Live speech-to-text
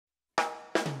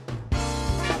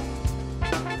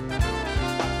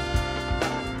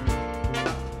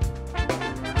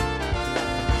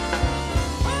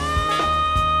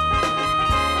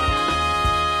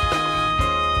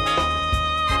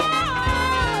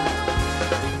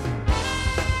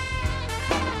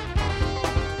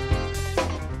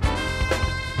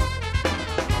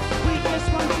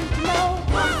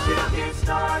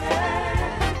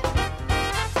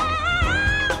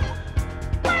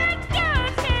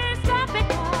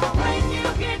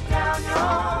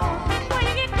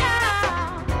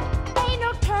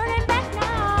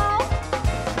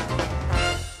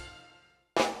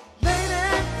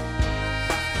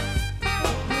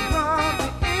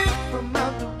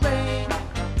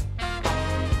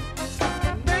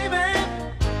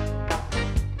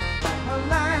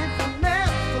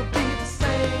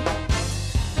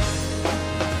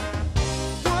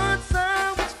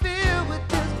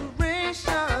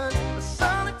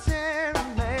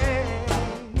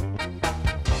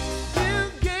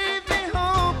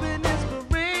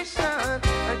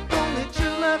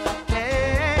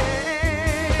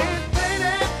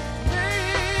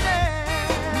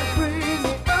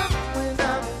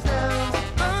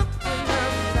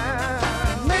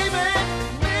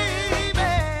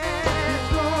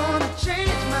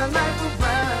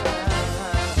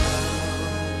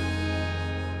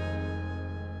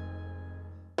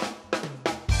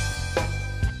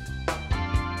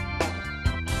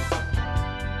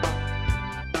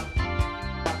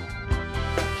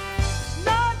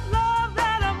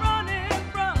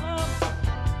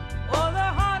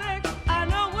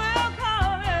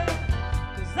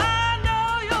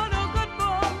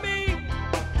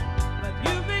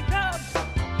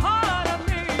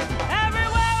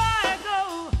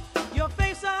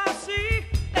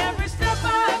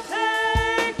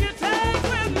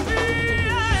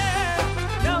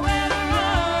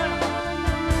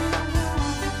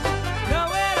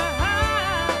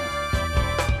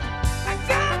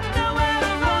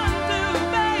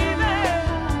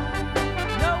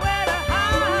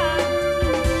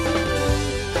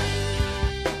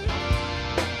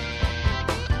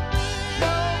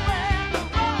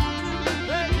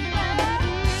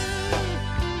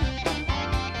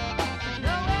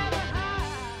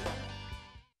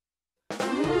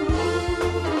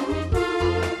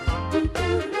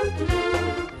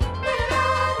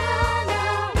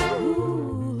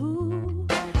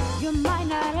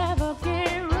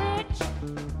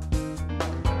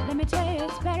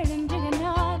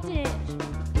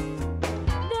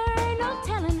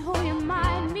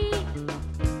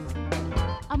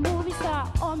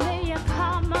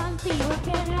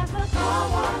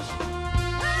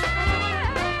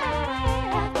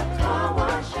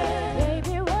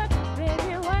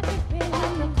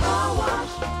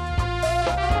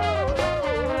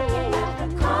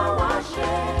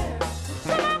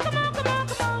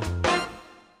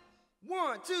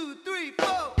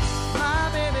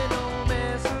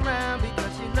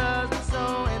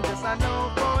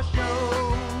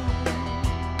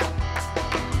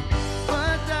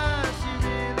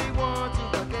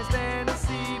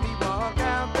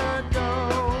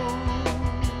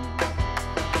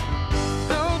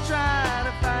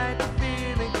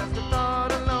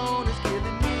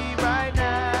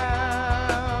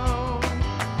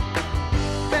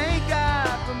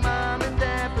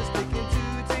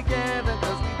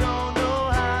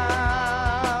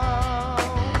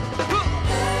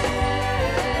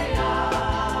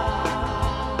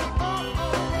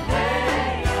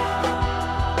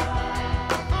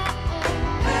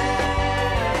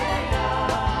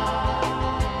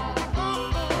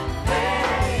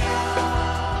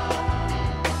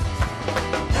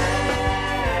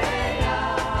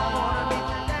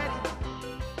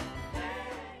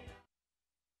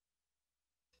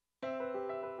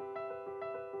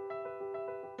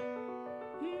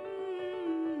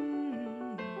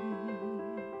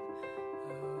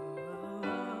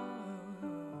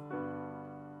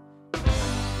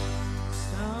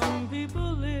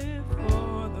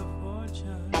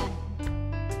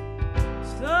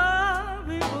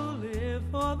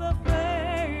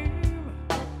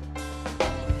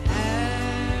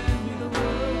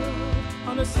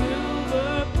a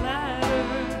silver platter.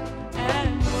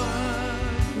 And what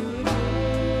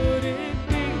could it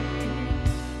be?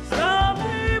 Some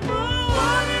people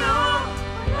want it all,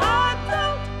 but I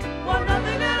don't want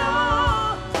nothing at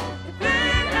all. If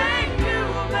it ain't you,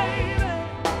 baby,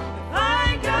 if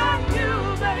I ain't got you,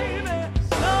 baby.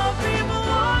 Some people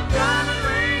want diamond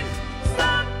rings,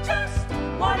 some just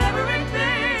want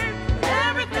everything, but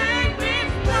everything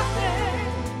means nothing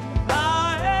if I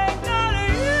ain't got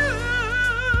you.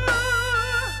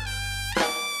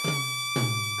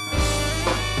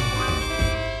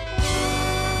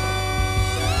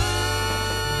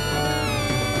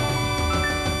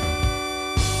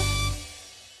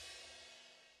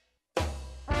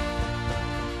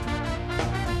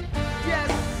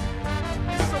 Yes,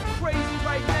 it's so crazy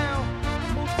right now.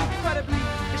 Most incredibly,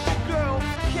 it's your girl,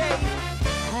 Kay.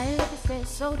 I look at stare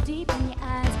so deep in your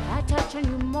eyes. I touch on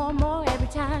you more and more every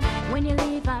time. When you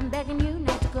leave, I'm begging you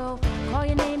not to go. Call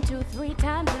your name 2, 3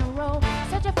 times in a row.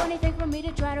 Such a funny thing for me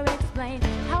to try to explain.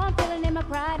 How I'm feeling in my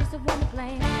pride is the one to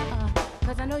blame.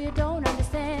 Cause I know you don't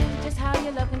understand just how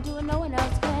you love and do it no one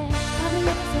else can. Got me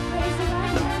looking so crazy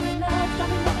right now. Your love got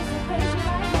me looking so crazy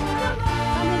right now.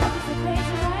 Got me looking so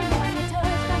crazy right now. Your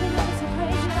touch got me looking so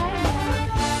crazy right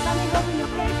now. Got me hoping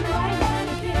you're crazy right now.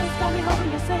 Your kiss got me hoping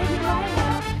you're saving right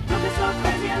now. Looking so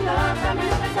crazy in love. Got me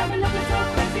looking so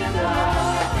crazy in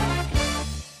love.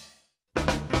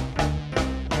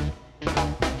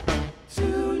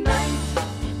 Tonight,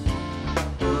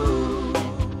 ooh,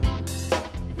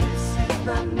 this is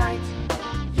the night.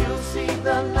 You'll see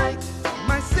the light.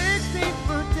 My 16th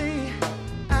birthday,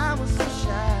 I was so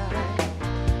shy.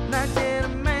 Not yet a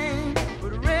man,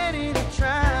 but ready to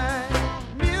try.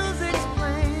 Music's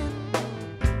playing,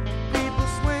 people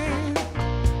swing.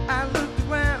 I looked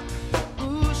around,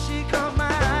 ooh, she caught my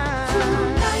eye.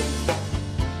 Tonight,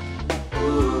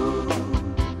 ooh,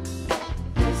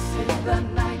 this is the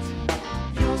night.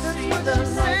 You'll That's see what the she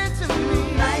light. said to me.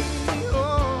 Tonight,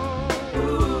 Oh,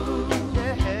 ooh,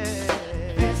 yeah.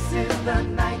 this is the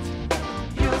night.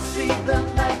 You'll see the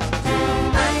light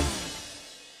tonight.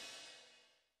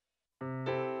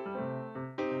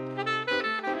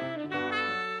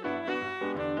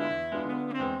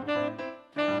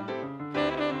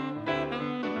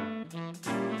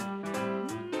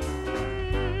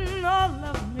 All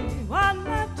of me, one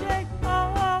love take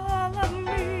all of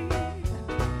me.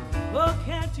 Oh,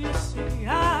 can't you see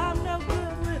I'm no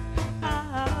good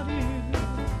without you?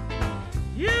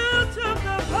 You took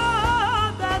the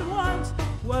part that once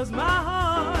was my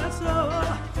heart, so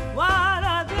why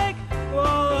not take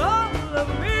all of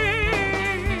me?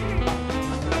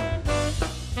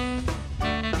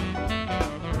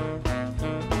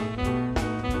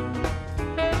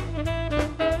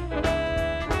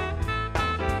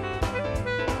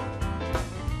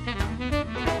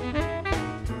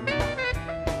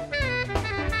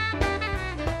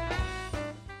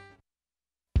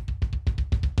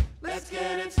 Let's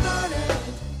get it started.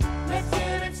 Let's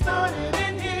get it started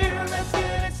in here. Let's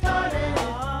get it started.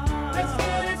 Let's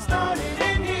get it started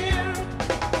in here.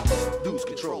 Lose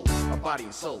control, my body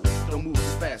and soul. Don't move too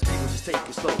fast, people just take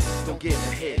it slow. Don't get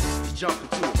ahead, just jump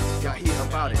into it. Y'all hear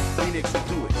about it, Phoenix will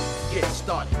do it. Get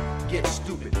started, get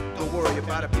stupid. Don't worry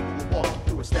about it, people will walk you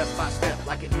through it step by step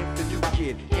like an infant new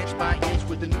kid. Inch by inch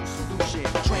with the new solution.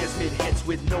 Transmit hits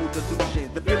with no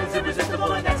delusion. The feeling's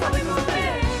irresistible and that's how we move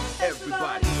it.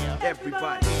 Everybody,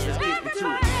 everybody, let's get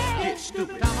into it. Get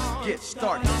stupid, get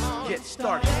started, get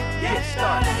started, get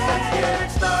started. Let's get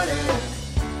it started.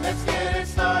 Let's get it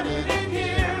started in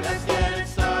here.